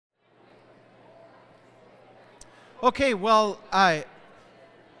Okay, well,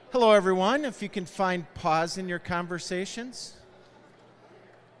 hello everyone. If you can find pause in your conversations.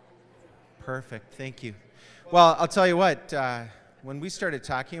 Perfect, thank you. Well, I'll tell you what, when we started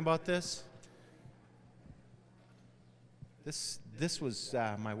talking about this was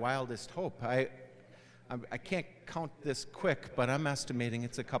my wildest hope. I can't count this quick, but I'm estimating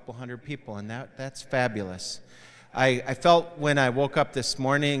it's a couple hundred people, and that's fabulous. I felt when I woke up this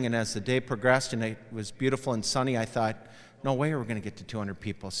morning and as the day progressed and it was beautiful and sunny, I thought, no way we're going to get to 200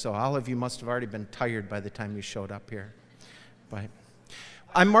 people. So all of you must have already been tired by the time you showed up here. But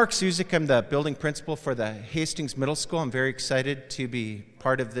I'm Mark Suzik. I'm the building principal for the Hastings Middle School. I'm very excited to be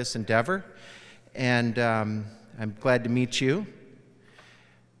part of this endeavor, and I'm glad to meet you.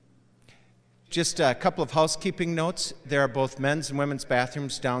 Just a couple of housekeeping notes. There are both men's and women's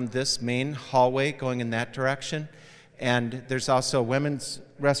bathrooms down this main hallway going in that direction. And there's also a women's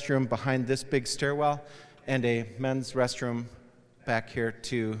restroom behind this big stairwell and a men's restroom back here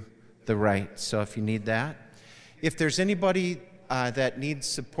to the right. So if you need that. If there's anybody that needs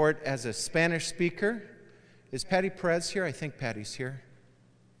support as a Spanish speaker, is Patty Perez here? I think Patty's here.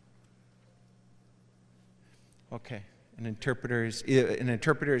 Okay. An interpreter is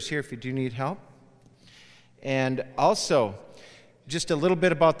here if you do need help. And also, just a little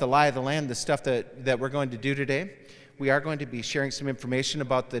bit about the lie of the land, the stuff that we're going to do today. We are going to be sharing some information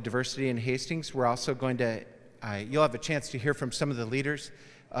about the diversity in Hastings. We're also going to, you'll have a chance to hear from some of the leaders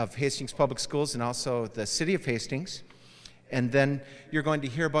of Hastings Public Schools and also the City of Hastings. And then you're going to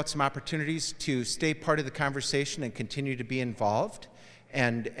hear about some opportunities to stay part of the conversation and continue to be involved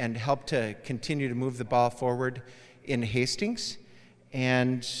and help to continue to move the ball forward in Hastings.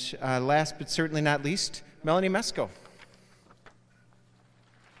 And last but certainly not least, Melanie Mesko.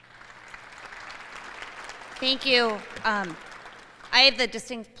 Thank you. I have the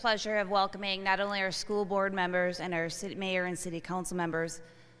distinct pleasure of welcoming not only our school board members and our city mayor and city council members,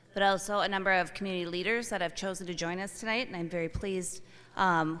 but also a number of community leaders that have chosen to join us tonight, and I'm very pleased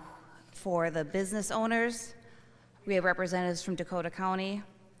for the business owners. We have representatives from Dakota County,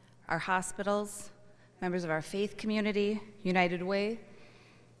 our hospitals, members of our faith community, United Way,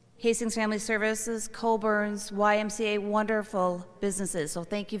 Hastings Family Services, Coburns, YMCA, wonderful businesses. So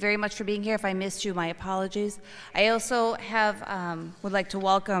thank you very much for being here. If I missed you, my apologies. I also would like to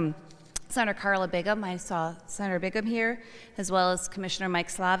welcome Senator Carla Bigham. I saw Senator Bigham here, as well as Commissioner Mike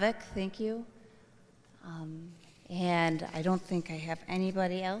Slavic. Thank you. And I don't think I have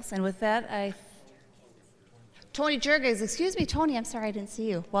anybody else. And with that, Tony Jurgens, excuse me, Tony, I'm sorry I didn't see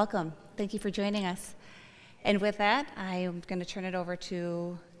you. Welcome. Thank you for joining us. And with that, I'm going to turn it over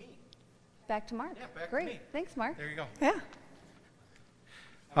to back to Mark. Yeah, Great. to me. Thanks, Mark. There you go. Yeah.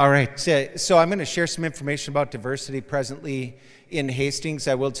 All right. So I'm going to share some information about diversity presently in Hastings.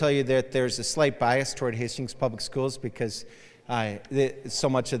 I will tell you that there's a slight bias toward Hastings Public Schools because so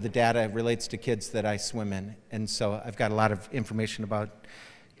much of the data relates to kids that I swim in. And so I've got a lot of information about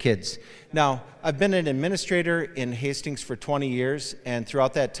kids. Now, I've been an administrator in Hastings for 20 years, and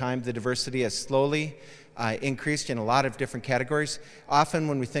throughout that time, the diversity has slowly increased in a lot of different categories. Often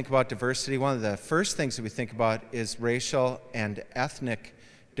when we think about diversity, one of the first things that we think about is racial and ethnic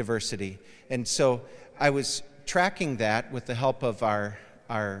diversity. And so I was tracking that with the help of our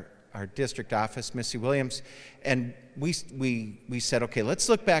district office, Missy Williams, and we said, okay, let's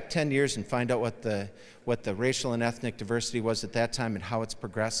look back 10 years and find out what the racial and ethnic diversity was at that time and how it's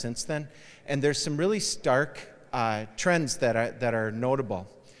progressed since then. And there's some really stark trends that are notable.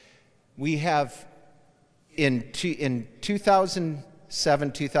 We have in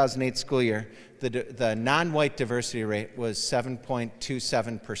 2007-2008 school year, the non-white diversity rate was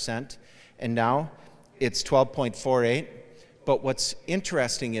 7.27%, and now it's 12.48. But what's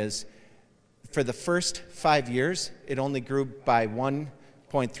interesting is, for the first 5 years, it only grew by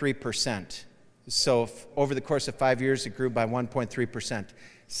 1.3%. So over the course of 5 years, it grew by 1.3%.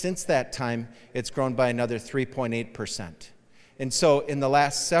 Since that time, it's grown by another 3.8%. And so in the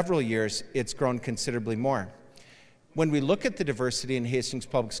last several years, it's grown considerably more. When we look at the diversity in Hastings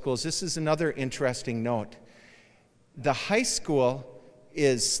Public Schools, this is another interesting note. The high school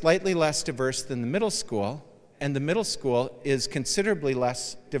is slightly less diverse than the middle school, and the middle school is considerably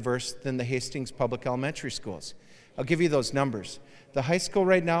less diverse than the Hastings Public Elementary Schools. I'll give you those numbers. The high school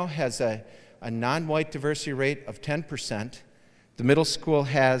right now has a non-white diversity rate of 10%. The middle school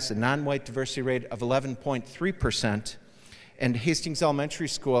has a non-white diversity rate of 11.3%. And Hastings Elementary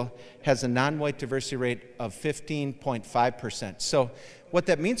School has a non-white diversity rate of 15.5%. So what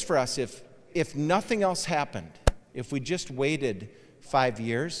that means for us, if nothing else happened, if we just waited 5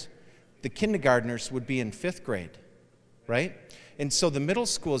 years, the kindergartners would be in 5th grade, right? And so the middle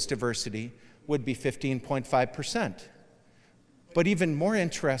school's diversity would be 15.5%. But even more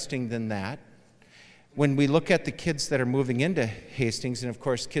interesting than that, when we look at the kids that are moving into Hastings, and of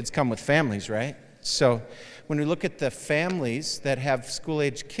course kids come with families, right? So when we look at the families that have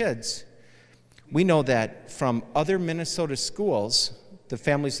school-age kids, we know that from other Minnesota schools, the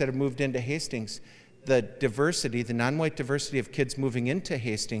families that have moved into Hastings, the diversity, the non-white diversity of kids moving into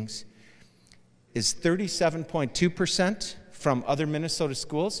Hastings is 37.2% from other Minnesota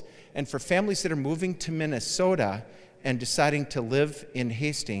schools. And for families that are moving to Minnesota and deciding to live in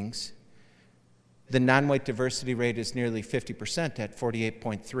Hastings, the non-white diversity rate is nearly 50% at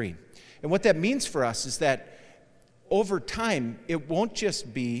 48.3. And what that means for us is that over time, it won't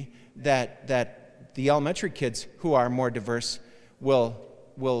just be that the elementary kids who are more diverse will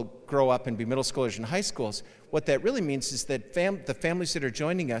grow up and be middle schoolers and high schools. What that really means is that the families that are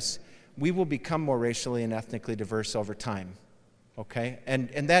joining us, we will become more racially and ethnically diverse over time, okay?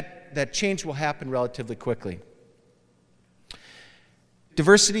 And that change will happen relatively quickly.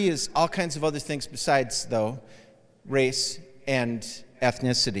 Diversity is all kinds of other things besides, though, race and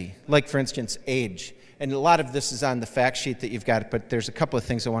ethnicity, like, for instance, age. And a lot of this is on the fact sheet that you've got, but there's a couple of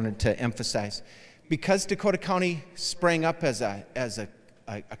things I wanted to emphasize. Because Dakota County sprang up as a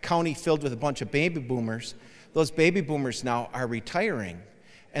county filled with a bunch of baby boomers, those baby boomers now are retiring,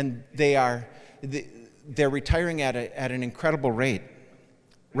 and they're retiring at an incredible rate.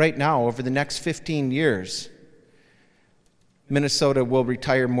 Right now, over the next 15 years, Minnesota will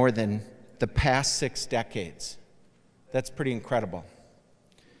retire more than the past 6 decades. That's pretty incredible,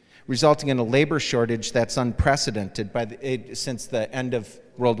 resulting in a labor shortage that's unprecedented since the end of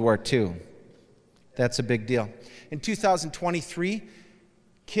World War II. That's a big deal. In 2023,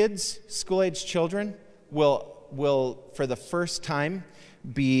 kids, school-age children, will for the first time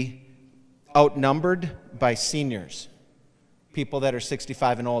be outnumbered by seniors, people that are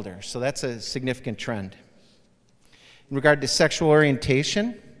 65 and older. So that's a significant trend. In regard to sexual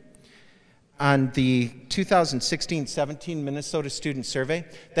orientation, on the 2016-17 Minnesota Student Survey,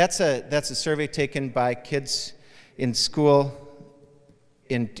 that's a survey taken by kids in school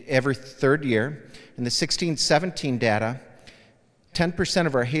in every third year. In the 16-17 data, 10%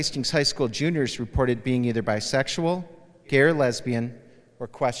 of our Hastings High School juniors reported being either bisexual, gay or lesbian, or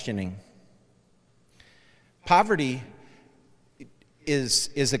questioning. Poverty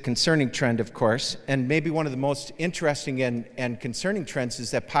is a concerning trend, of course, and maybe one of the most interesting and concerning trends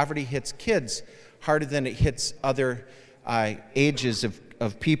is that poverty hits kids harder than it hits other ages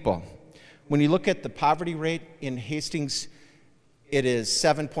of people. When you look at the poverty rate in Hastings, it is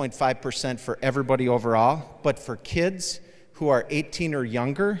 7.5% for everybody overall, but for kids who are 18 or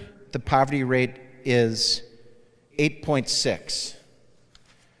younger, the poverty rate is 8.6.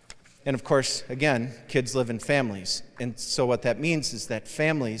 And of course, again, kids live in families. And so what that means is that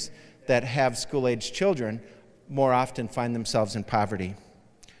families that have school-age children more often find themselves in poverty.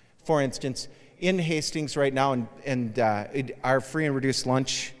 For instance, in Hastings right now, our free and reduced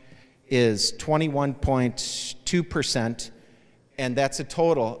lunch is 21.2%, and that's a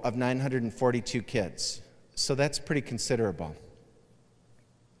total of 942 kids. So that's pretty considerable.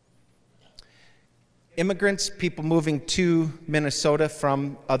 Immigrants, people moving to Minnesota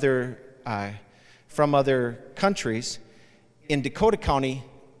from other countries, in Dakota County,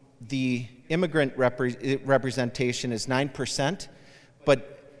 the immigrant representation is 9%,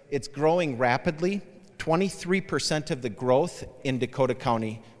 but it's growing rapidly. 23% of the growth in Dakota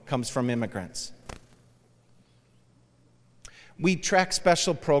County comes from immigrants. We track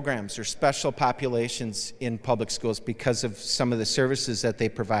special programs or special populations in public schools because of some of the services that they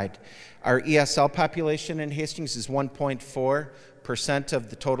provide. Our ESL population in Hastings is 1.4% of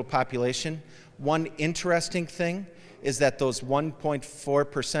the total population. One interesting thing is that those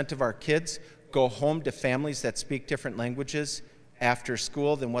 1.4% of our kids go home to families that speak different languages after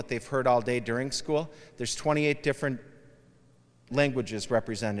school than what they've heard all day during school. There's 28 different languages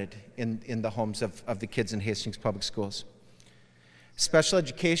represented in the homes of the kids in Hastings Public Schools. Special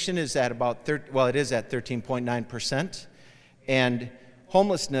education is at about 13.9%, and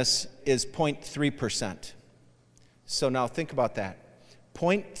homelessness is 0.3%. So now think about that.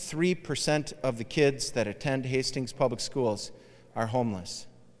 0.3% of the kids that attend Hastings Public Schools are homeless.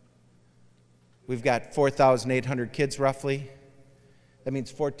 We've got 4,800 kids roughly. That means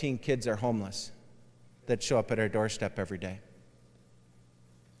 14 kids are homeless that show up at our doorstep every day.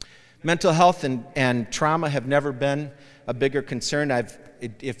 Mental health and trauma have never been a bigger concern.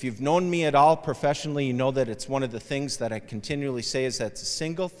 If you've known me at all professionally, you know that it's one of the things that I continually say is that the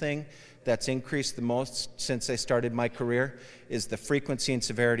single thing that's increased the most since I started my career is the frequency and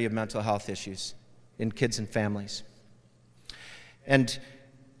severity of mental health issues in kids and families. And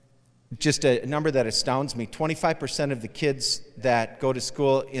just a number that astounds me. 25% of the kids that go to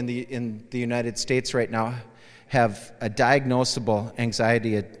school in the United States right now have a diagnosable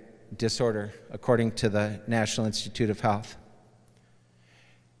anxiety disorder, according to the National Institute of Health.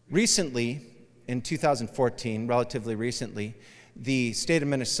 Recently, in 2014, relatively recently, the state of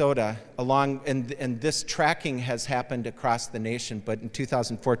Minnesota, and this tracking has happened across the nation, but in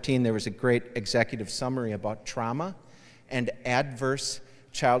 2014 there was a great executive summary about trauma and adverse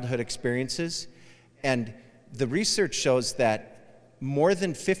childhood experiences. And the research shows that more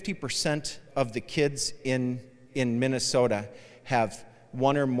than 50% of the kids in Minnesota have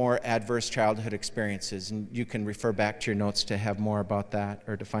one or more adverse childhood experiences. And you can refer back to your notes to have more about that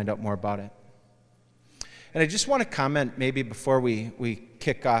or to find out more about it. And I just want to comment maybe before we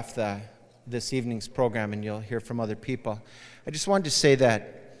kick off this evening's program and you'll hear from other people. I just wanted to say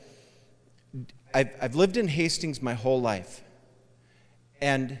that I've lived in Hastings my whole life.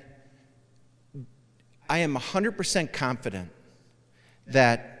 And I am 100% confident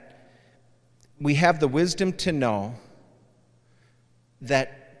that we have the wisdom to know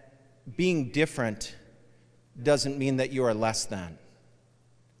that being different doesn't mean that you are less than.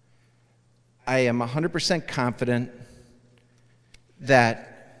 I am 100% confident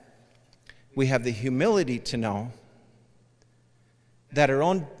that we have the humility to know that our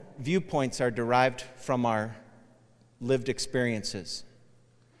own viewpoints are derived from our lived experiences,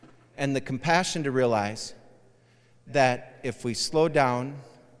 and the compassion to realize that if we slow down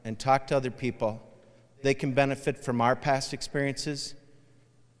and talk to other people, they can benefit from our past experiences,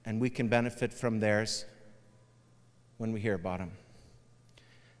 and we can benefit from theirs when we hear about them.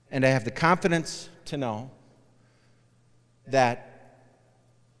 And I have the confidence to know that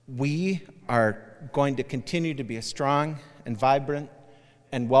we are going to continue to be a strong and vibrant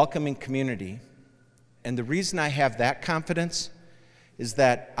and welcoming community. And the reason I have that confidence is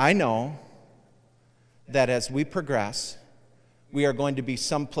that I know that as we progress, we are going to be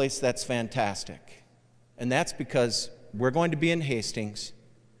someplace that's fantastic. And that's because we're going to be in Hastings,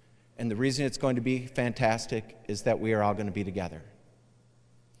 and the reason it's going to be fantastic is that we are all going to be together.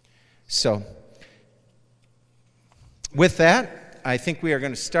 So, with that, I think we are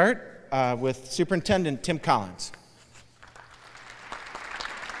going to start with Superintendent Tim Collins.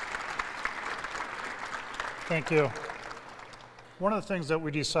 Thank you. One of the things that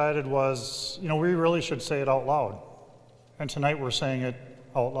we decided was, we really should say it out loud. And tonight we're saying it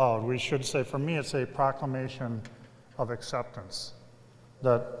out loud. We should say, for me, it's a proclamation of acceptance,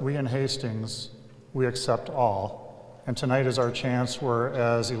 that we in Hastings, we accept all. And tonight is our chance where,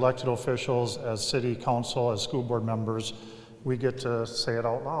 as elected officials, as city council, as school board members, we get to say it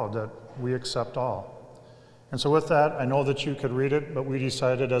out loud, that we accept all. And so with that, I know that you could read it, but we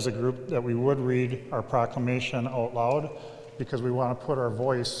decided as a group that we would read our proclamation out loud because we want to put our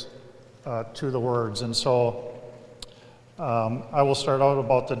voice to the words. And so I will start out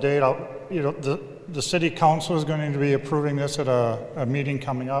about the date. The city council is going to be approving this at a meeting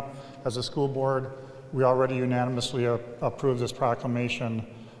coming up. As a school board, we already unanimously approved this proclamation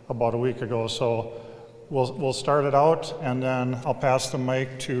about a week ago. So we'll start it out, and then I'll pass the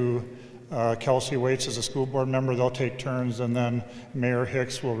mic to Kelsey Waits as a school board member. They'll take turns, and then Mayor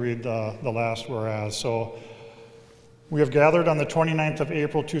Hicks will read the last whereas. So we have gathered on the 29th of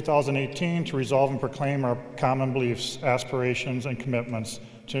April 2018 to resolve and proclaim our common beliefs, aspirations, and commitments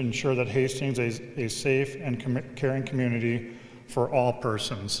to ensure that Hastings is a safe and caring community for all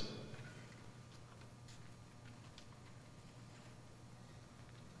persons.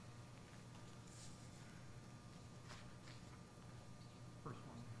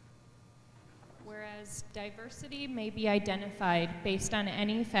 Whereas diversity may be identified based on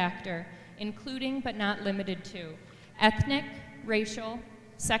any factor, including but not limited to ethnic, racial,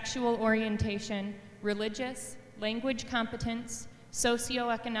 sexual orientation, religious, language competence,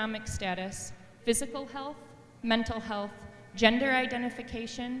 socioeconomic status, physical health, mental health, gender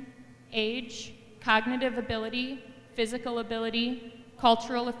identification, age, cognitive ability, physical ability,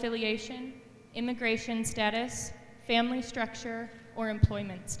 cultural affiliation, immigration status, family structure, or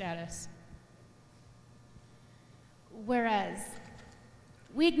employment status. Whereas,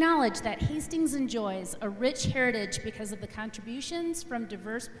 we acknowledge that Hastings enjoys a rich heritage because of the contributions from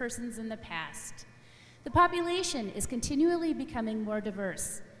diverse persons in the past. The population is continually becoming more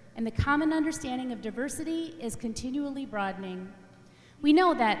diverse, and the common understanding of diversity is continually broadening. We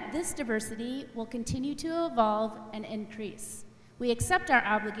know that this diversity will continue to evolve and increase. We accept our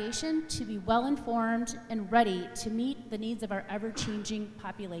obligation to be well-informed and ready to meet the needs of our ever-changing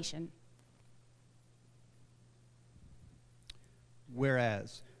population.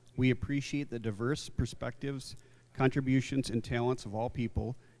 Whereas, we appreciate the diverse perspectives, contributions, and talents of all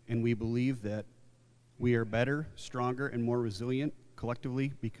people and we believe that we are better, stronger, and more resilient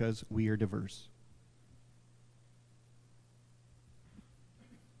collectively because we are diverse.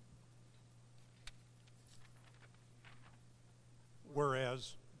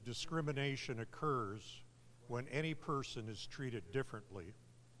 Whereas discrimination occurs when any person is treated differently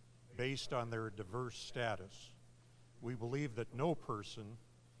based on their diverse status, we believe that no person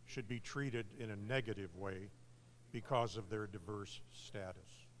should be treated in a negative way because of their diverse status.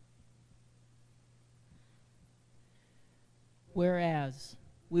 Whereas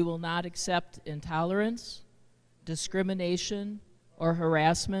we will not accept intolerance, discrimination, or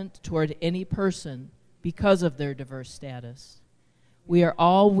harassment toward any person because of their diverse status. We are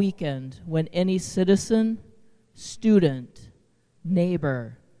all weakened when any citizen, student,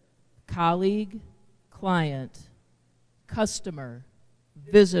 neighbor, colleague, client, customer,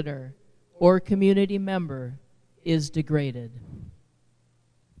 visitor, or community member is degraded.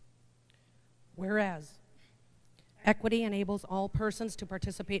 Whereas equity enables all persons to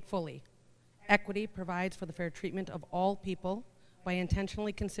participate fully. Equity provides for the fair treatment of all people by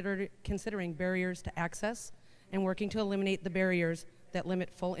intentionally considering barriers to access and working to eliminate the barriers that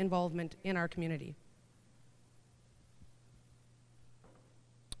limit full involvement in our community.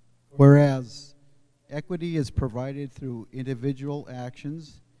 Whereas equity is provided through individual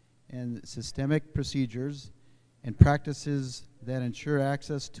actions and systemic procedures and practices that ensure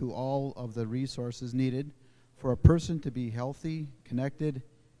access to all of the resources needed for a person to be healthy, connected,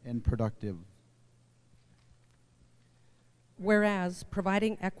 and productive. Whereas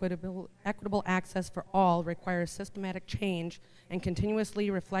providing equitable access for all requires systematic change and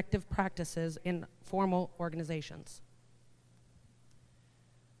continuously reflective practices in formal organizations.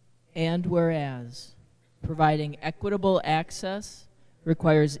 And whereas providing equitable access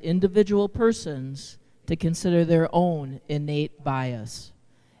requires individual persons to consider their own innate bias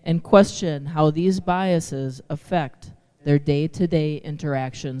and question how these biases affect their day-to-day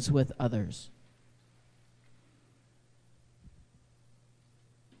interactions with others.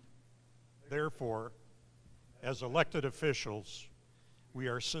 Therefore, as elected officials, we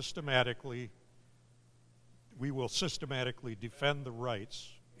will systematically defend the rights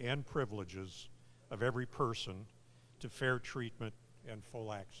and privileges of every person to fair treatment and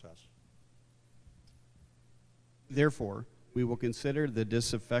full access. Therefore, we will consider the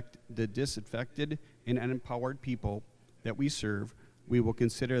disaffected and unempowered people that we serve. We will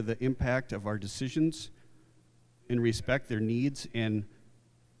consider the impact of our decisions and respect their needs and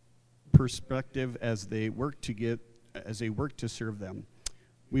perspective as they work to serve them.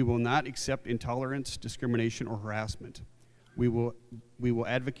 We will not accept intolerance, discrimination, or harassment. We will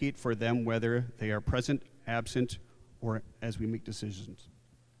advocate for them whether they are present, absent, or as we make decisions.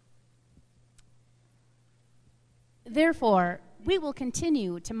 Therefore, we will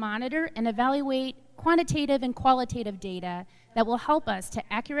continue to monitor and evaluate quantitative and qualitative data that will help us to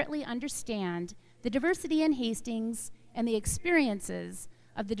accurately understand the diversity in Hastings and the experiences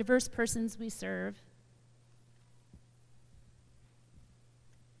of the diverse persons we serve.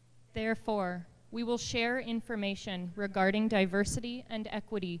 Therefore, we will share information regarding diversity and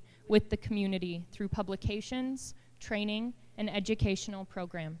equity with the community through publications, training, and educational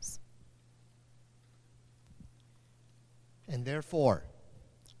programs. And therefore,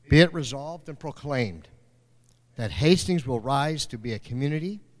 be it resolved and proclaimed that Hastings will rise to be a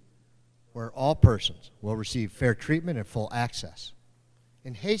community where all persons will receive fair treatment and full access.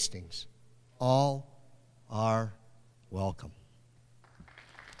 In Hastings, all are welcome.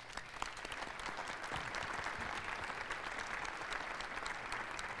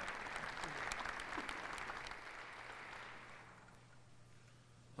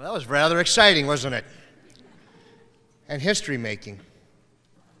 Well, that was rather exciting, wasn't it? And history making.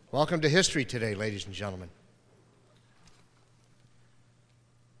 Welcome to history today, ladies and gentlemen.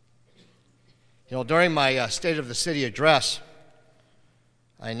 You know, during my State of the City address,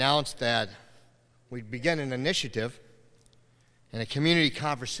 I announced that we'd begin an initiative and a community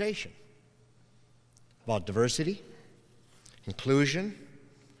conversation about diversity, inclusion,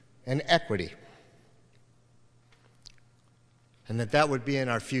 and equity, and that would be in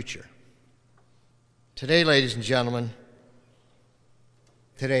our future. Today, ladies and gentlemen,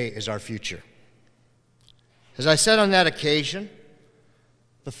 today is our future. As I said on that occasion,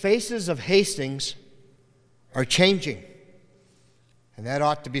 the faces of Hastings are changing, and that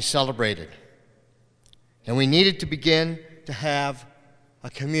ought to be celebrated. And we needed to begin to have a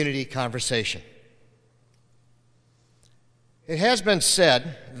community conversation. It has been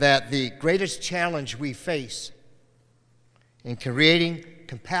said that the greatest challenge we face in creating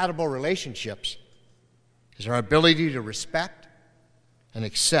compatible relationships is our ability to respect and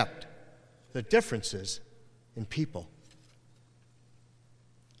accept the differences in people.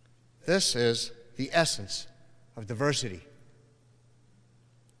 This is the essence of diversity.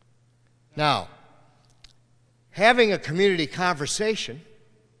 Now, having a community conversation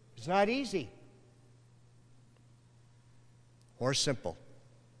is not easy or simple.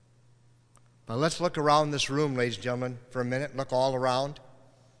 But let's look around this room, ladies and gentlemen, for a minute. Look all around.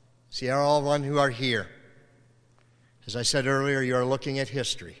 See all one who are here. As I said earlier, you are looking at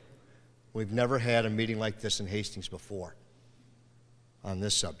history. We've never had a meeting like this in Hastings before on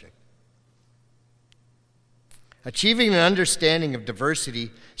this subject. Achieving an understanding of diversity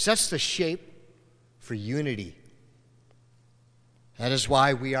sets the shape for unity. That is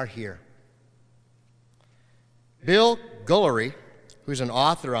why we are here. Bill Gullery, who's an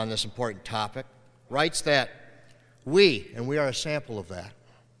author on this important topic, writes that we, and we are a sample of that,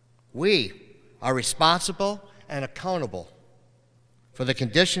 we are responsible and accountable for the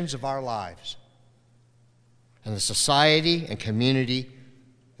conditions of our lives and the society and community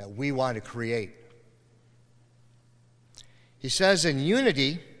that we want to create. He says, in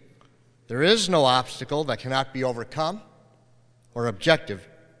unity, there is no obstacle that cannot be overcome or objective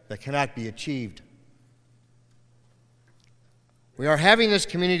that cannot be achieved. We are having this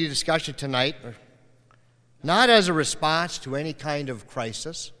community discussion tonight not as a response to any kind of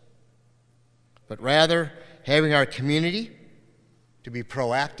crisis, but rather having our community to be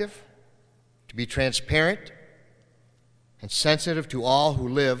proactive, to be transparent, and sensitive to all who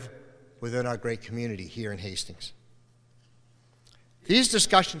live within our great community here in Hastings. These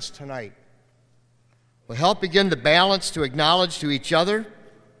discussions tonight will help begin the balance to acknowledge to each other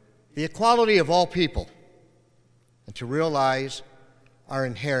the equality of all people and to realize our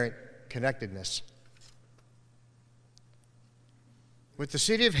inherent connectedness. With the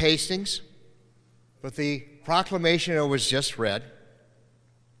city of Hastings, with the proclamation that was just read,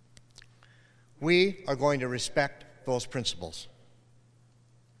 we are going to respect those principles.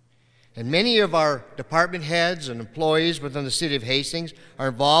 And many of our department heads and employees within the city of Hastings are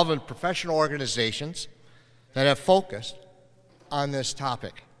involved in professional organizations that have focused on this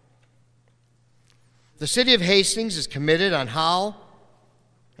topic. The city of Hastings is committed on how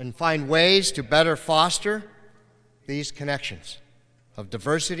and find ways to better foster these connections of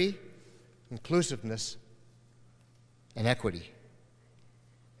diversity, inclusiveness, and equity.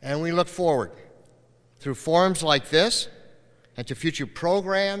 And we look forward through forums like this and to future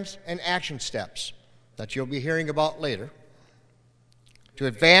programs and action steps that you'll be hearing about later to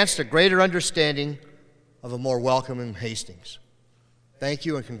advance a greater understanding of a more welcoming Hastings. Thank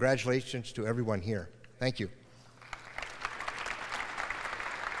you and congratulations to everyone here. Thank you.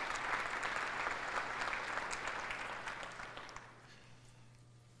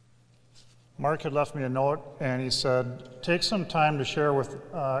 Mark had left me a note and he said, take some time to share with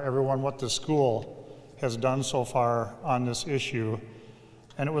everyone what the school has done so far on this issue.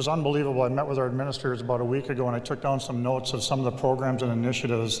 And it was unbelievable. I met with our administrators about a week ago and I took down some notes of some of the programs and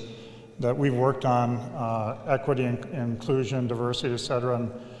initiatives that we've worked on, equity, inclusion, diversity, et cetera.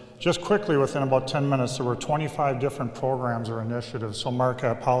 And just quickly, within about 10 minutes, there were 25 different programs or initiatives. So Mark, I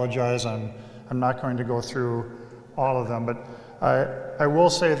apologize. I'm not going to go through all of them, but I will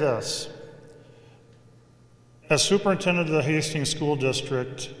say this. As superintendent of the Hastings School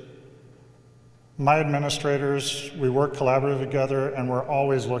District, my administrators, we work collaboratively together and we're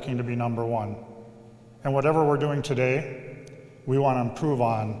always looking to be number one. And whatever we're doing today, we want to improve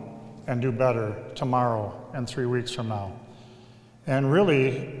on and do better tomorrow and 3 weeks from now. And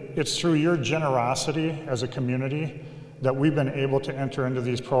really, it's through your generosity as a community that we've been able to enter into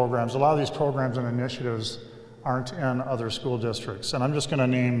these programs. A lot of these programs and initiatives aren't in other school districts. And I'm just going to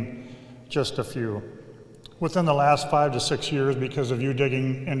name just a few. Within the last 5 to 6 years, because of you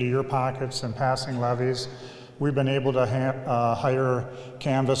digging into your pockets and passing levies, we've been able to hire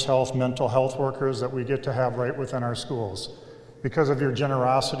Canvas Health mental health workers that we get to have right within our schools. Because of your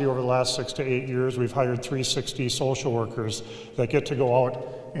generosity over the last 6 to 8 years, we've hired 360 social workers that get to go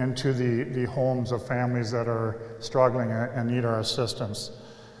out into the homes of families that are struggling and need our assistance.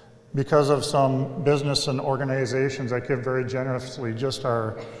 Because of some business and organizations that give very generously, just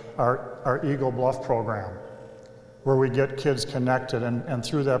our Eagle Bluff program, where we get kids connected, and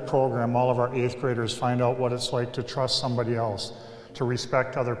through that program, all of our 8th graders find out what it's like to trust somebody else, to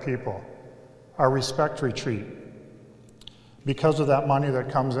respect other people. Our Respect Retreat. Because of that money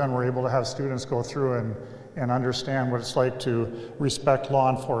that comes in, we're able to have students go through and understand what it's like to respect law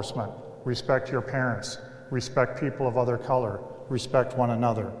enforcement, respect your parents, respect people of other color, respect one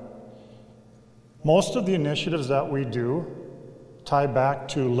another. Most of the initiatives that we do tie back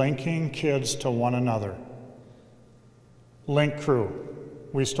to linking kids to one another. Link Crew.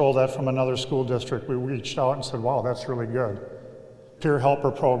 We stole that from another school district. We reached out and said, wow, that's really good. Peer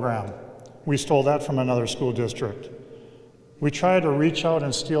helper program. We stole that from another school district. We try to reach out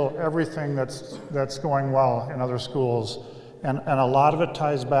and steal everything that's going well in other schools. And a lot of it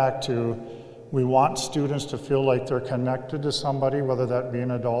ties back to we want students to feel like they're connected to somebody, whether that be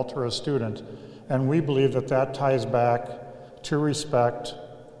an adult or a student. And we believe that that ties back to respect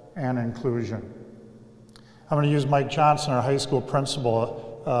and inclusion. I'm going to use Mike Johnson, our high school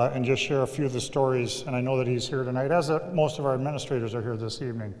principal, and just share a few of the stories. And I know that he's here tonight, as most of our administrators are here this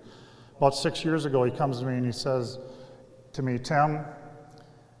evening. About 6 years ago, he comes to me and he says to me, Tim,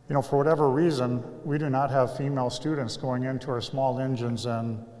 you know, for whatever reason, we do not have female students going into our small engines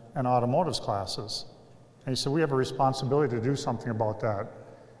and automotives classes. And he said, we have a responsibility to do something about that.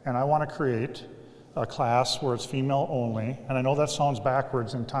 And I want to create a class where it's female only. And I know that sounds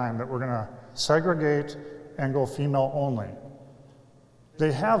backwards in time, that we're going to segregate and go female only.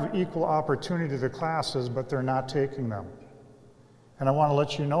 They have equal opportunity to the classes, but they're not taking them. And I want to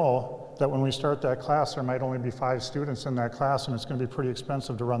let you know that when we start that class, there might only be 5 students in that class, and it's going to be pretty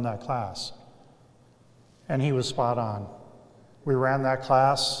expensive to run that class. And he was spot on. We ran that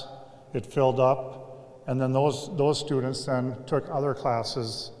class, it filled up, and then those students then took other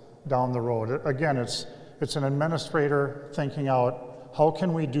classes down the road. Again, it's an administrator thinking out, how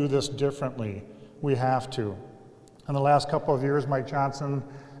can we do this differently? We have to. In the last couple of years, Mike Johnson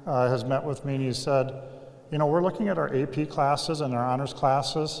has met with me and he said, you know, we're looking at our AP classes and our honors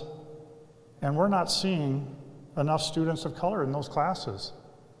classes, and we're not seeing enough students of color in those classes.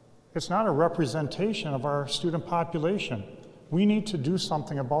 It's not a representation of our student population. We need to do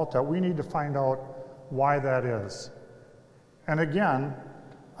something about that. We need to find out why that is. And again,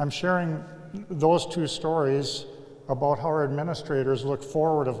 I'm sharing those 2 stories about how our administrators look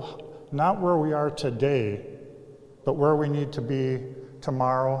forward of not where we are today, but where we need to be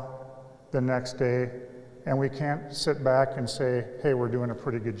tomorrow, the next day, and we can't sit back and say, hey, we're doing a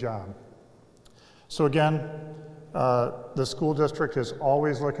pretty good job. So again, the school district is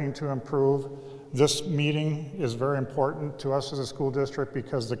always looking to improve. This meeting is very important to us as a school district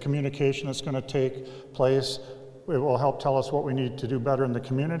because the communication that's going to take place, it will help tell us what we need to do better in the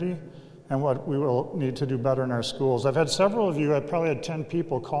community and what we will need to do better in our schools. I've had several of you, I probably had 10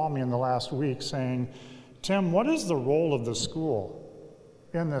 people call me in the last week saying, Tim, what is the role of the school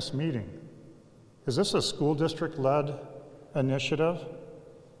in this meeting? Is this a school district-led initiative?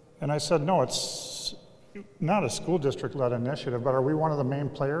 And I said, no, it's not a school district-led initiative, but are we one of the main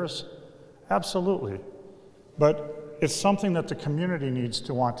players? Absolutely. But it's something that the community needs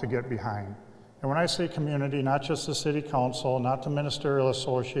to want to get behind. And when I say community, not just the city council, not the ministerial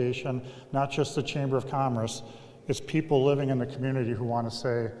association, not just the Chamber of Commerce, it's people living in the community who want to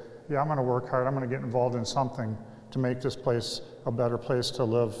say, yeah, I'm going to work hard, I'm going to get involved in something to make this place a better place to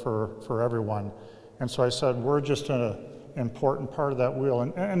live for everyone. And so I said, we're just an important part of that wheel.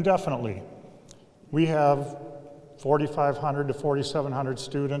 And definitely, we have 4,500 to 4,700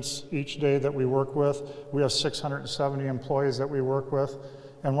 students each day that we work with. We have 670 employees that we work with.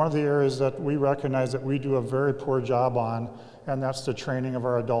 And one of the areas that we recognize that we do a very poor job on, and that's the training of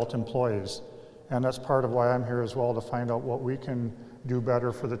our adult employees. And that's part of why I'm here as well, to find out what we can do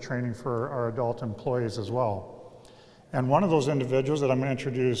better for the training for our adult employees as well. And one of those individuals that I'm going to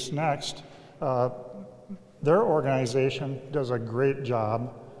introduce next, their organization does a great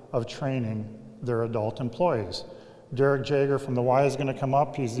job of training their adult employees. Derek Jager from the Y is going to come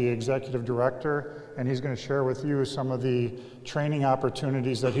up. He's the executive director, and he's going to share with you some of the training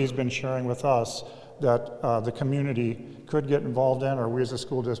opportunities that he's been sharing with us that the community could get involved in, or we as a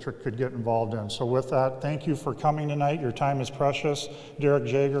school district could get involved in. So with that, thank you for coming tonight. Your time is precious. Derek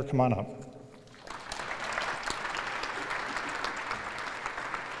Jager, come on up.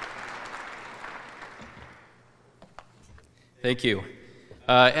 Thank you.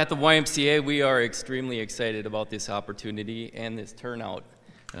 At the YMCA, we are extremely excited about this opportunity and this turnout.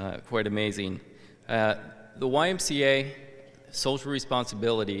 Quite amazing. The YMCA, social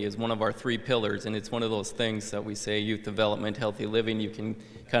responsibility, is one of our 3 pillars, and it's one of those things that we say youth development, healthy living. You can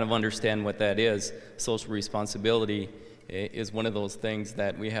kind of understand what that is. Social responsibility is one of those things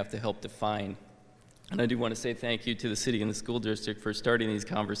that we have to help define. And I do want to say thank you to the city and the school district for starting these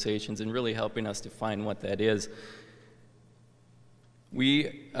conversations and really helping us define what that is.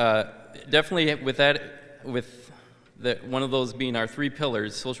 We definitely, with one of those being our 3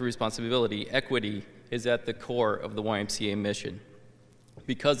 pillars, social responsibility, equity is at the core of the YMCA mission.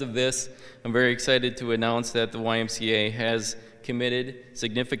 Because of this, I'm very excited to announce that the YMCA has committed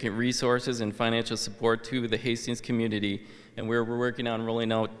significant resources and financial support to the Hastings community, and we're working on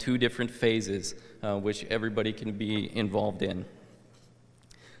rolling out 2 different phases, which everybody can be involved in.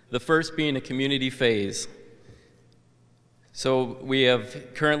 The first being a community phase. So we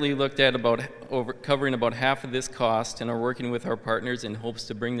have currently looked at covering about half of this cost and are working with our partners in hopes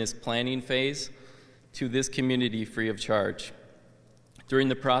to bring this planning phase to this community free of charge. During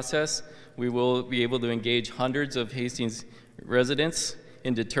the process, we will be able to engage hundreds of Hastings residents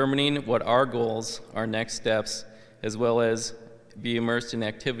in determining what our goals, our next steps, as well as be immersed in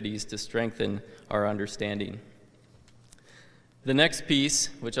activities to strengthen our understanding. The next piece,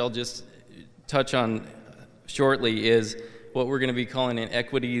 which I'll just touch on shortly, is what we're going to be calling an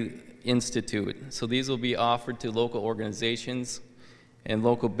Equity Institute. So these will be offered to local organizations and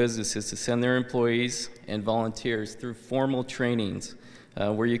local businesses to send their employees and volunteers through formal trainings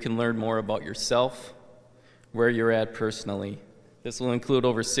where you can learn more about yourself, where you're at personally. This will include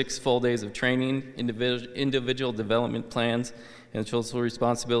over 6 full days of training, individual development plans, and social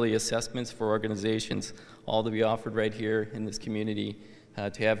responsibility assessments for organizations, all to be offered right here in this community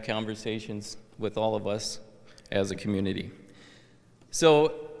to have conversations with all of us as a community.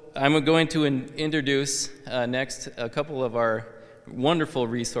 So I'm going to introduce next a couple of our wonderful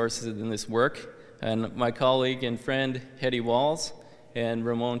resources in this work, and my colleague and friend Hetty Walls and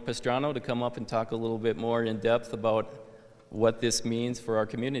Ramon Pastrano to come up and talk a little bit more in depth about what this means for our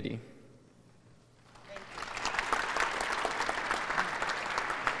community.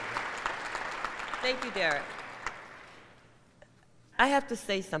 Thank you, Derek. I have to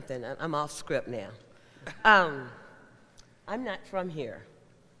say something. I'm off script now. I'm not from here.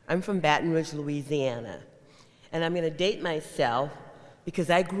 I'm from Baton Rouge, Louisiana. And I'm going to date myself because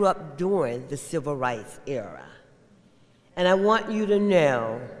I grew up during the Civil Rights era. And I want you to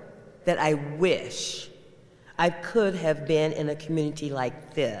know that I wish I could have been in a community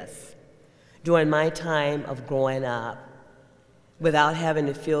like this during my time of growing up without having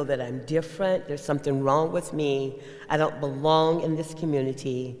to feel that I'm different, there's something wrong with me, I don't belong in this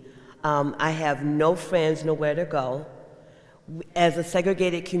community, I have no friends, nowhere to go. As a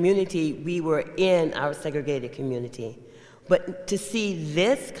segregated community, we were in our segregated community. But to see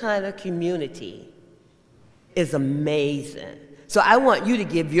this kind of community is amazing. So I want you to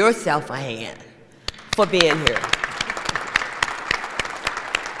give yourself a hand for being here.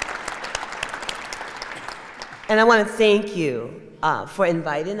 And I want to thank you for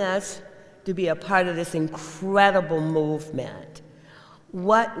inviting us to be a part of this incredible movement.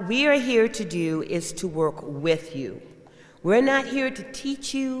 What we are here to do is to work with you. We're not here to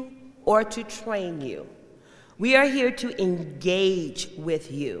teach you or to train you. We are here to engage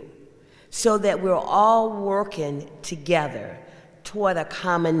with you so that we're all working together toward a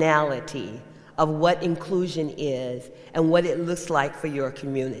commonality of what inclusion is and what it looks like for your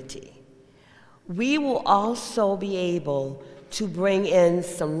community. We will also be able to bring in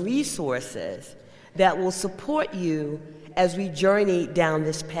some resources that will support you as we journey down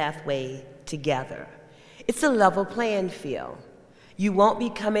this pathway together. It's a level playing field. You won't be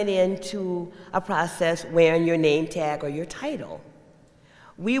coming into a process wearing your name tag or your title.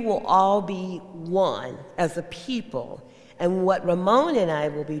 We will all be one as a people, and what Ramon and I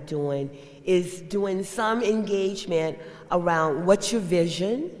will be doing is doing some engagement around what's your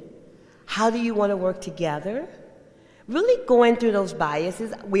vision, how do you want to work together, really going through those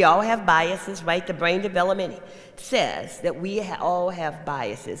biases. We all have biases, right? The brain development says that we all have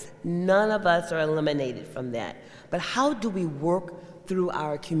biases. None of us are eliminated from that. But how do we work through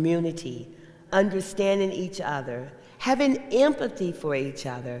our community, understanding each other, having empathy for each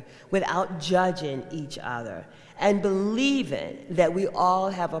other without judging each other, and believing that we all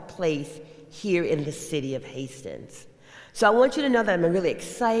have a place here in the city of Hastings. So I want you to know that I'm really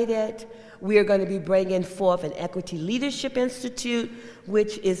excited. We are going to be bringing forth an Equity Leadership Institute,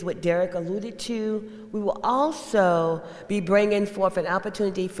 which is what Derek alluded to. We will also be bringing forth an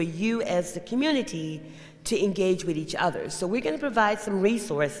opportunity for you as the community to engage with each other. So we're going to provide some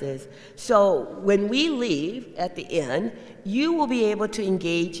resources. So when we leave at the end, you will be able to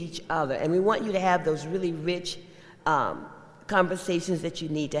engage each other. And we want you to have those really rich conversations that you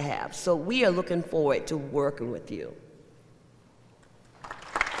need to have. So we are looking forward to working with you.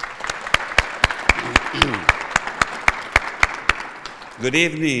 Good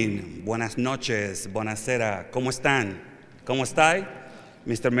evening, buenas noches, buonasera, ¿cómo están? ¿Cómo está?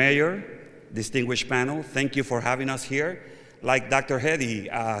 Mr. Mayor, distinguished panel, thank you for having us here. Like Dr. Hetty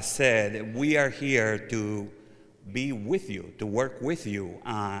said, we are here to be with you, to work with you,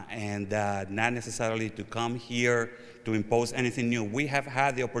 and not necessarily to come here to impose anything new. We have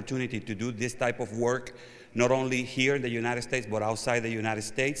had the opportunity to do this type of work, not only here in the United States, but outside the United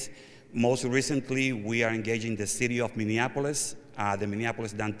States. Most recently, we are engaging the city of Minneapolis, the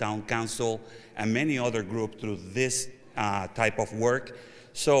Minneapolis Downtown Council, and many other groups through this type of work.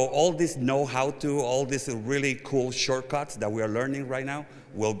 So all this know-how-to, all these really cool shortcuts that we are learning right now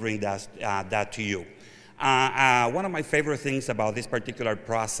will bring that to you. One of my favorite things about this particular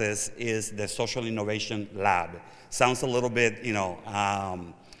process is the Social Innovation Lab. Sounds a little bit, little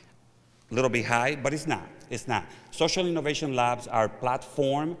bit high, but it's not. It's not. Social Innovation Labs are a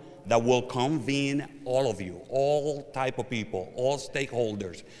platform that will convene all of you, all type of people, all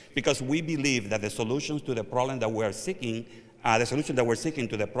stakeholders, because we believe that the solutions to the problem that we're seeking, the solution that we're seeking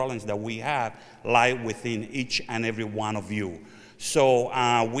to the problems that we have lie within each and every one of you. So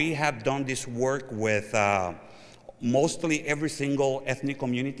we have done this work with mostly every single ethnic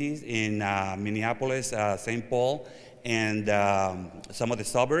communities in Minneapolis, St. Paul, and some of the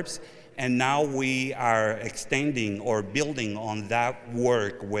suburbs. And now we are extending or building on that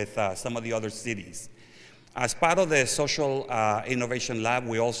work with some of the other cities. As part of the Social Innovation Lab,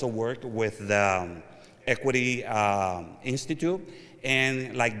 we also worked with the Equity Institute.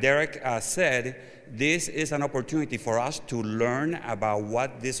 And like Derek said, this is an opportunity for us to learn about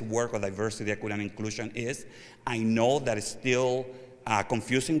what this work of diversity, equity, and inclusion is. I know that it's still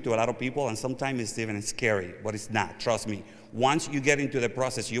confusing to a lot of people, and sometimes it's even scary, but it's not, trust me. Once you get into the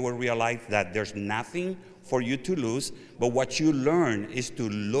process, you will realize that there's nothing for you to lose, but what you learn is to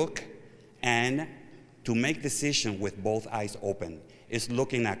look and to make decisions with both eyes open. It's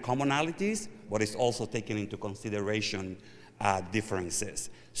looking at commonalities, but it's also taking into consideration differences.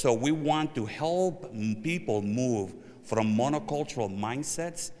 So we want to help people move from monocultural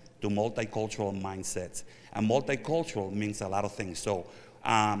mindsets to multicultural mindsets. And multicultural means a lot of things. So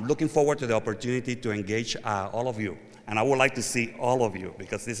looking forward to the opportunity to engage all of you. And I would like to see all of you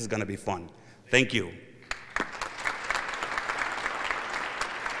because this is going to be fun. Thank you.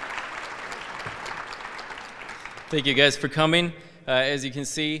 Thank you guys for coming. As you can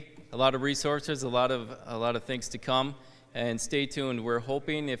see, a lot of resources, a lot of things to come. And stay tuned. We're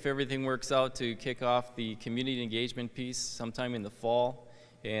hoping, if everything works out, to kick off the community engagement piece sometime in the fall,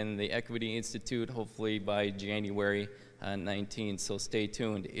 and the Equity Institute hopefully by January 19th. So stay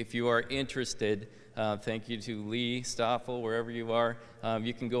tuned. If you are interested, thank you to Lee Stoffel, wherever you are.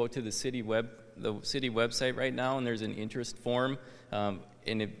 You can go to the city website right now, and there's an interest form.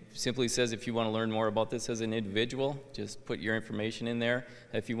 And it simply says if you want to learn more about this as an individual, just put your information in there.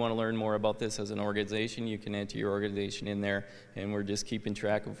 If you want to learn more about this as an organization, you can enter your organization in there, and we're just keeping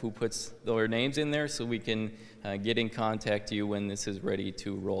track of who puts their names in there so we can get in contact with you when this is ready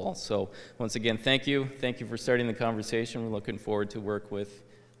to roll. So once again, thank you. Thank you for starting the conversation. We're looking forward to work with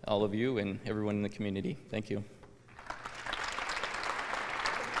all of you and everyone in the community. Thank you.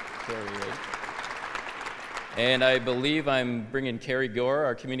 And I believe I'm bringing Carrie Gore,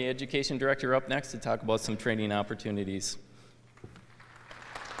 our Community Education Director, up next to talk about some training opportunities.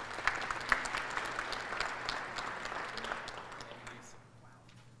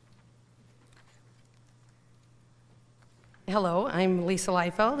 Hello, I'm Lisa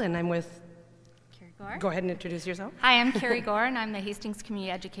Liefeld, and I'm with Carrie Gore. Go ahead and introduce yourself. Hi, I'm Carrie Gore, and I'm the Hastings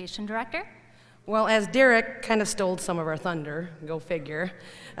Community Education Director. Well, as Derek kind of stole some of our thunder, go figure,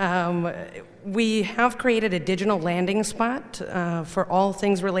 we have created a digital landing spot for all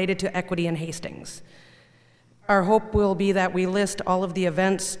things related to equity in Hastings. Our hope will be that we list all of the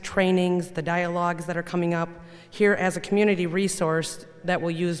events, trainings, the dialogues that are coming up here as a community resource that we'll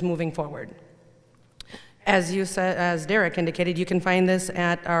use moving forward. As you said, as Derek indicated, you can find this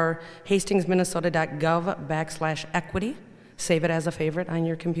at our hastingsminnesota.gov/equity. Save it as a favorite on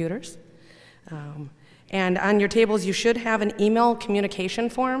your computers. And on your tables, you should have an email communication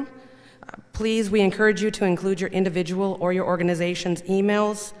form. Please, we encourage you to include your individual or your organization's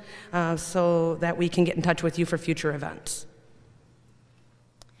emails so that we can get in touch with you for future events.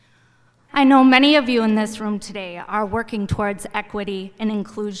 I know many of you in this room today are working towards equity and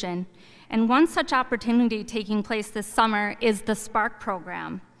inclusion, and one such opportunity taking place this summer is the SPARK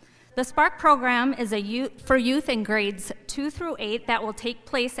program. The SPARK program is for youth in grades 2 through 8 that will take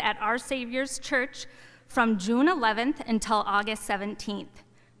place at Our Savior's Church from June 11th until August 17th.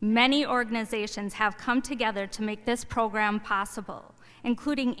 Many organizations have come together to make this program possible,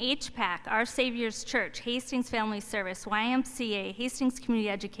 including HPAC, Our Savior's Church, Hastings Family Service, YMCA, Hastings Community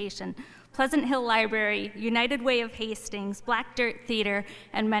Education, Pleasant Hill Library, United Way of Hastings, Black Dirt Theater,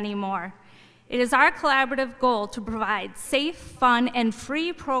 and many more. It is our collaborative goal to provide safe, fun, and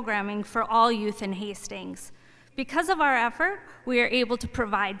free programming for all youth in Hastings. Because of our effort, we are able to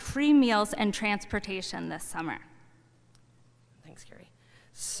provide free meals and transportation this summer. Thanks, Carrie.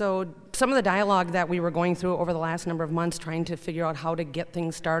 So some of the dialogue that we were going through over the last number of months trying to figure out how to get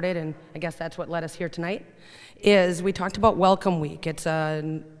things started, and I guess that's what led us here tonight, is we talked about Welcome Week. It's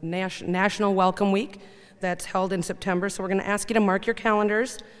a National Welcome Week that's held in September. So we're going to ask you to mark your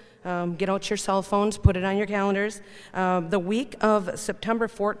calendars. Get out your cell phones, put it on your calendars. The week of September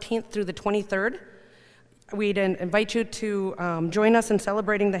 14th through the 23rd, we'd invite you to join us in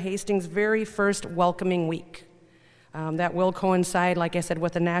celebrating the Hastings' very first welcoming week. That will coincide, like I said,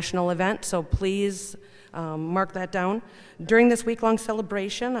 with a national event, so please mark that down. During this week-long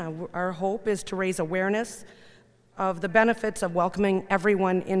celebration, our hope is to raise awareness of the benefits of welcoming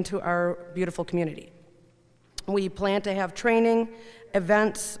everyone into our beautiful community. We plan to have training,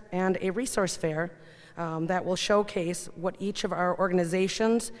 events, and a resource fair that will showcase what each of our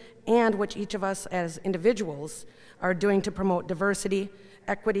organizations and what each of us as individuals are doing to promote diversity,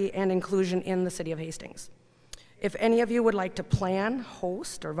 equity, and inclusion in the city of Hastings. If any of you would like to plan,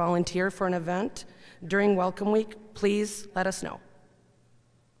 host, or volunteer for an event during Welcome Week, please let us know.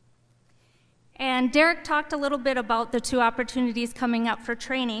 And Derek talked a little bit about the 2 opportunities coming up for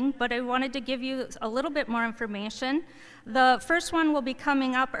training, but I wanted to give you a little bit more information. The first one will be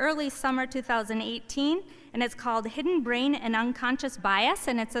coming up early summer 2018, and it's called Hidden Brain and Unconscious Bias,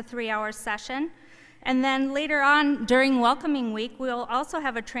 and it's a 3-hour session. And then later on, during Welcoming Week, we'll also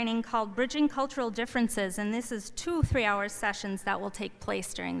have a training called Bridging Cultural Differences, and this is 2 3-hour sessions that will take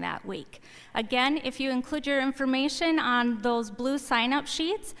place during that week. Again, if you include your information on those blue sign-up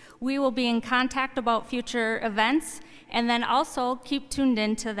sheets, we will be in contact about future events, and then also keep tuned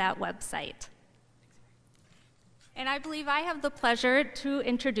into that website. And I believe I have the pleasure to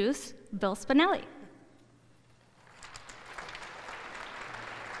introduce Bill Spinelli.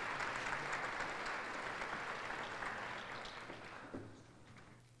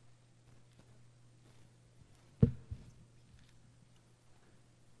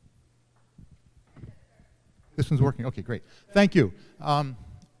 This one's working. Okay, great. Thank you. When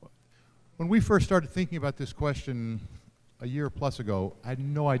we first started thinking about this question a year plus ago, I had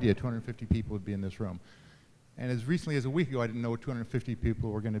no idea 250 people would be in this room. And as recently as a week ago, I didn't know 250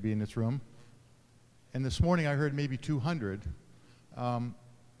 people were going to be in this room. And this morning I heard maybe 200. And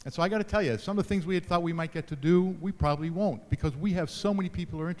so I got to tell you, some of the things we had thought we might get to do, we probably won't, because we have so many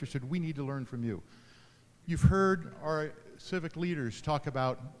people who are interested. We need to learn from you. You've heard our civic leaders talk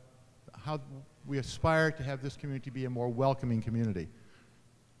about how we aspire to have this community be a more welcoming community.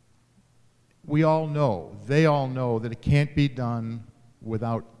 We all know, they all know, that it can't be done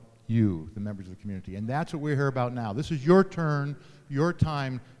without you, the members of the community. And that's what we're here about now. This is your turn, your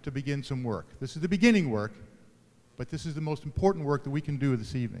time to begin some work. This is the beginning work, but this is the most important work that we can do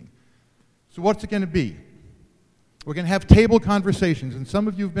this evening. So what's it going to be? We're going to have table conversations, and some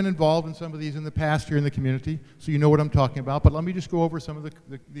of you have been involved in some of these in the past here in the community, so you know what I'm talking about, but let me just go over some of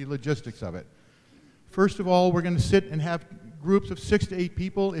the logistics of it. First of all, we're going to sit and have groups of 6 to 8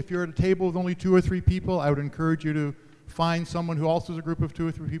 people. If you're at a table with only 2 or 3 people, I would encourage you to find someone who also is a group of 2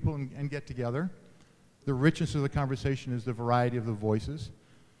 or 3 people and get together. The richness of the conversation is the variety of the voices.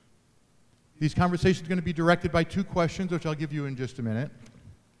 These conversations are going to be directed by 2 questions, which I'll give you in just a minute.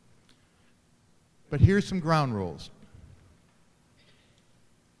 But here's some ground rules.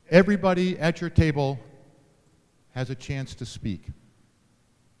 Everybody at your table has a chance to speak.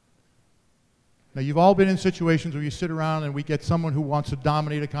 Now, you've all been in situations where you sit around and we get someone who wants to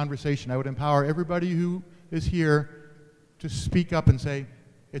dominate a conversation. I would empower everybody who is here to speak up and say,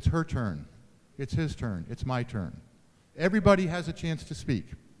 it's her turn, it's his turn, it's my turn. Everybody has a chance to speak.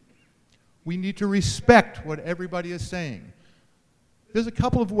 We need to respect what everybody is saying. There's a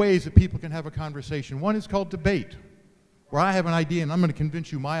couple of ways that people can have a conversation. One is called debate, where I have an idea and I'm going to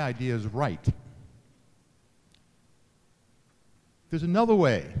convince you my idea is right. There's another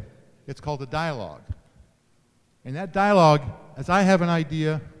way. It's called a dialogue. And that dialogue, as I have an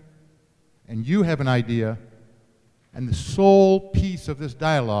idea and you have an idea, and the sole piece of this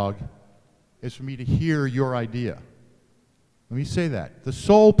dialogue is for me to hear your idea. Let me say that. The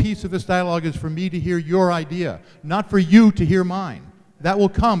sole piece of this dialogue is for me to hear your idea, not for you to hear mine. That will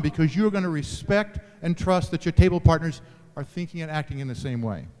come because you're going to respect and trust that your table partners are thinking and acting in the same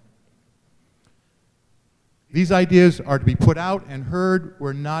way. These ideas are to be put out and heard.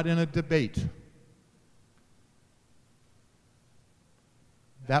 We're not in a debate.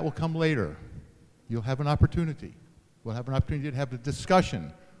 That will come later. You'll have an opportunity. We'll have an opportunity to have the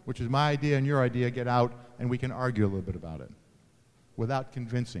discussion, which is my idea and your idea, get out, and we can argue a little bit about it without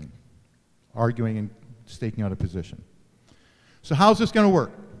convincing, arguing and staking out a position. So how's this going to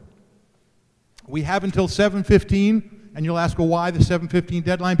work? We have until 7:15. And you'll ask, well, why the 7:15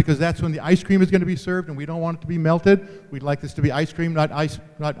 deadline? Because that's when the ice cream is going to be served, and we don't want it to be melted. We'd like this to be ice cream, not ice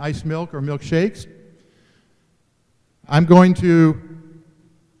milk or milkshakes. I'm going to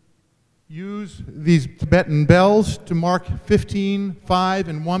use these Tibetan bells to mark 15, 5,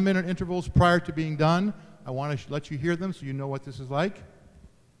 and 1 minute intervals prior to being done. I want to let you hear them so you know what this is like.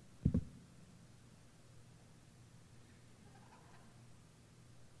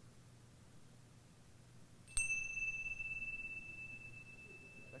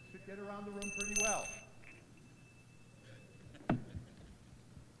 That should get around the room pretty well.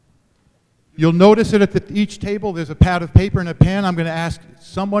 You'll notice that at each table there's a pad of paper and a pen. I'm going to ask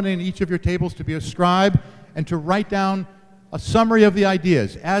someone in each of your tables to be a scribe and to write down a summary of the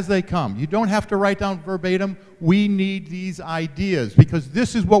ideas as they come. You don't have to write down verbatim. We need these ideas because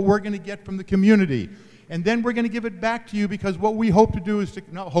this is what we're going to get from the community. And then we're going to give it back to you because what we hope to do is to,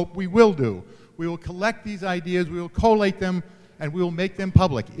 not hope, we will do. We will collect these ideas, we will collate them, and we will make them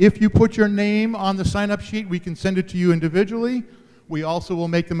public. If you put your name on the sign-up sheet, we can send it to you individually. We also will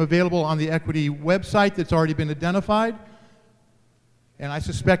make them available on the Equity website that's already been identified. And I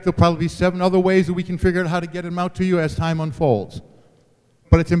suspect there'll probably be 7 other ways that we can figure out how to get them out to you as time unfolds.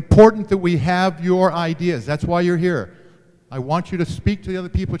 But it's important that we have your ideas. That's why you're here. I want you to speak to the other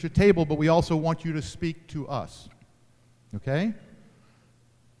people at your table, but we also want you to speak to us. Okay?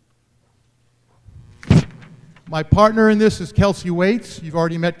 My partner in this is Kelsey Waits. You've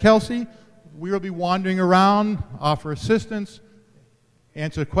already met Kelsey. We will be wandering around, offer assistance,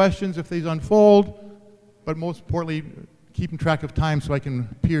 answer questions if these unfold, but most importantly, keeping track of time so I can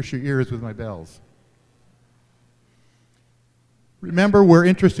pierce your ears with my bells. Remember, we're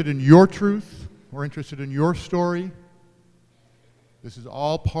interested in your truth. We're interested in your story. This is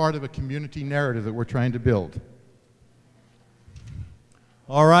all part of a community narrative that we're trying to build.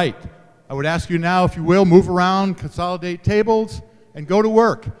 All right. I would ask you now, if you will, move around, consolidate tables, and go to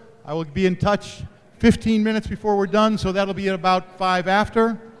work. I will be in touch 15 minutes before we're done, so that'll be at about 5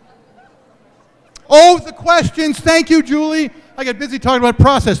 after. Oh, the questions. Thank you, Julie. I got busy talking about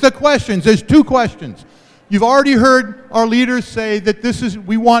process. The questions. There's 2 questions. You've already heard our leaders say that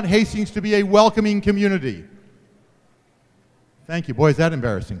we want Hastings to be a welcoming community. Thank you. Boy, is that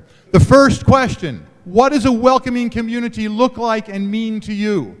embarrassing. The first question, what does a welcoming community look like and mean to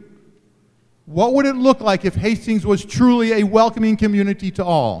you? What would it look like if Hastings was truly a welcoming community to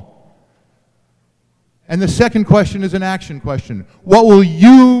all? And the second question is an action question. What will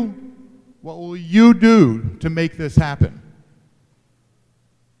you do to make this happen?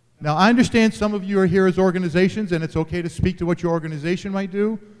 Now, I understand some of you are here as organizations, and it's okay to speak to what your organization might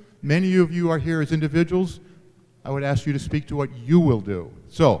do. Many of you are here as individuals. I would ask you to speak to what you will do.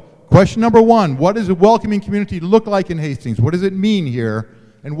 So, question number 1, what does a welcoming community look like in Hastings? What does it mean here?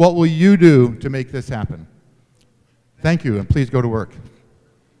 And what will you do to make this happen? Thank you, and please go to work.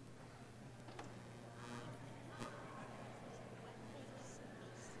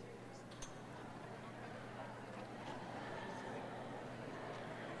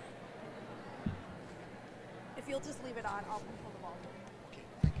 If you'll just leave it on, I'll pull the ball. Okay,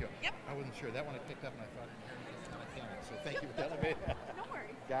 thank you. Yep. I wasn't sure. That one I picked up and I thought it was kind of thing. So thank you for telling me. No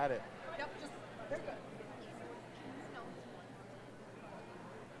worries. Got it. Yep, just, they're good.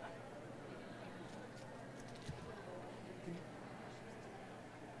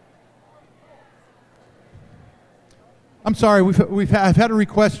 I'm sorry, I've had a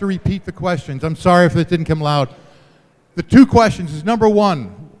request to repeat the questions. I'm sorry if it didn't come loud. The 2 questions is number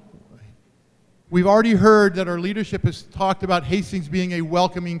 1, we've already heard that our leadership has talked about Hastings being a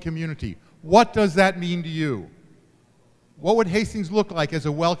welcoming community. What does that mean to you? What would Hastings look like as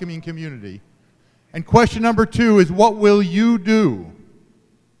a welcoming community? And question number 2 is what will you do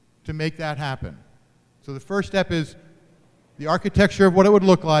to make that happen? So the first step is the architecture of what it would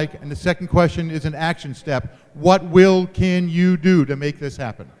look like, and the second question is an action step. What can you do to make this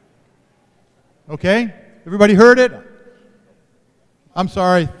happen? Okay? Everybody heard it? I'm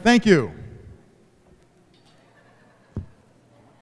sorry. Thank you.